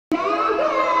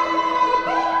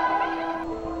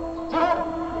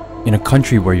In a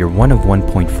country where you're one of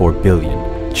 1.4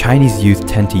 billion, Chinese youth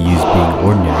tend to use being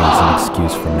ordinary as an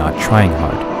excuse for not trying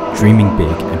hard, dreaming big,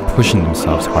 and pushing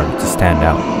themselves harder to stand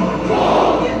out.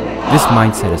 This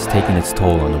mindset has taken its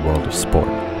toll on the world of sport.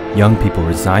 Young people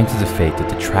resign to the fate that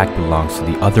the track belongs to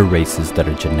the other races that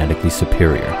are genetically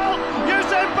superior.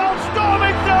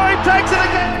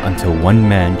 Until one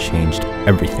man changed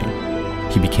everything.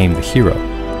 He became the hero,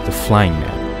 the flying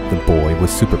man, the boy with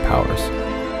superpowers.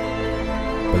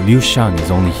 But Liu Xiang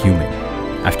is only human.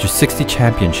 After 60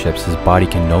 championships, his body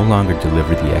can no longer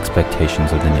deliver the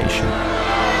expectations of the nation.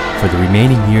 For the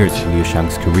remaining years of Liu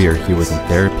Xiang's career, he was in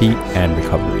therapy and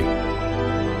recovery.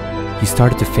 He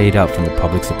started to fade out from the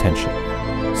public's attention.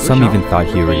 Some even thought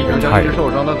he already retired.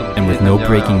 And with no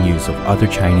breaking news of other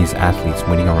Chinese athletes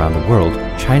winning around the world,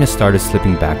 China started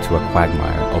slipping back to a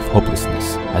quagmire of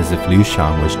hopelessness, as if Liu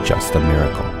Xiang was just a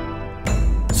miracle.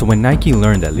 So when Nike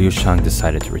learned that Liu Xiang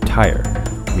decided to retire,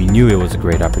 we knew it was a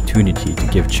great opportunity to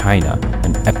give China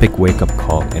an epic wake-up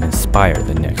call and inspire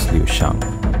the next Liu Xiang.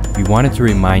 We wanted to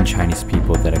remind Chinese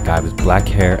people that a guy with black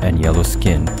hair and yellow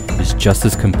skin is just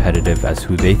as competitive as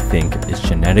who they think is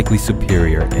genetically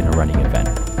superior in a running event.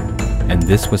 And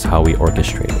this was how we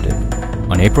orchestrated it.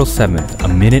 On April 7th, a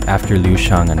minute after Liu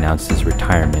Xiang announced his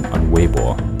retirement on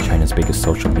Weibo, China's biggest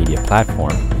social media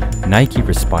platform, Nike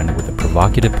responded with a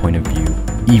provocative point of view,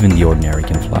 even the ordinary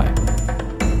can fly.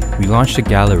 We launched a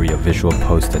gallery of visual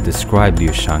posts that described Liu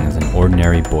Xiang as an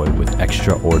ordinary boy with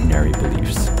extraordinary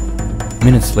beliefs.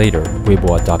 Minutes later,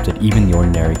 Weibo adopted even the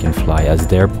ordinary can fly as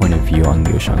their point of view on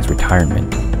Liu Xiang's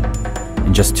retirement.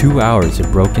 In just 2 hours,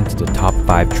 it broke into the top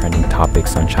 5 trending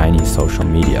topics on Chinese social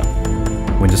media.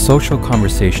 When the social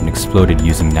conversation exploded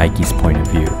using Nike's point of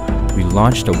view, we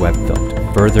launched a web film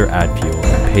to further add fuel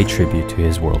and pay tribute to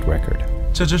his world record.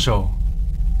 这只手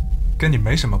跟你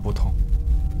没什么不同，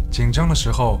紧张的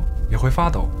时候也会发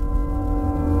抖。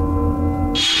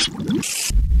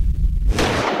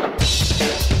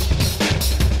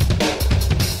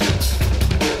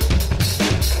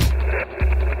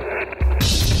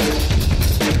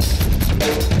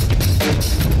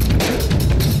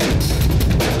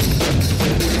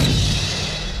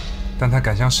但他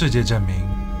敢向世界证明，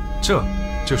这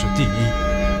就是第一。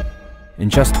In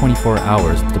just 24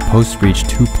 hours, the post reached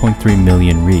 2.3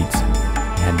 million reads.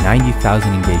 It had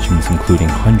 90,000 engagements, including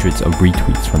hundreds of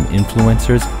retweets from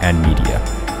influencers and media.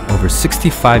 Over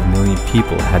 65 million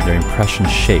people had their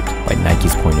impressions shaped by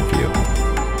Nike's point of view.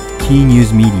 Key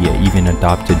news media even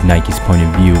adopted Nike's point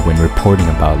of view when reporting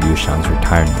about Liu Xiang's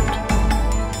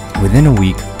retirement. Within a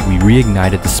week, we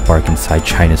reignited the spark inside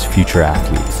China's future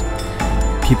athletes.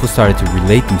 People started to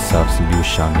relate themselves to Liu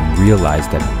Xiang and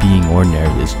realized that being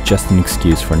ordinary is just an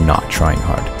excuse for not trying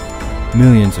hard.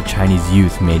 Millions of Chinese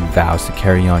youth made vows to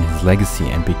carry on his legacy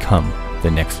and become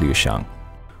the next Liu Xiang.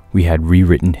 We had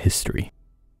rewritten history.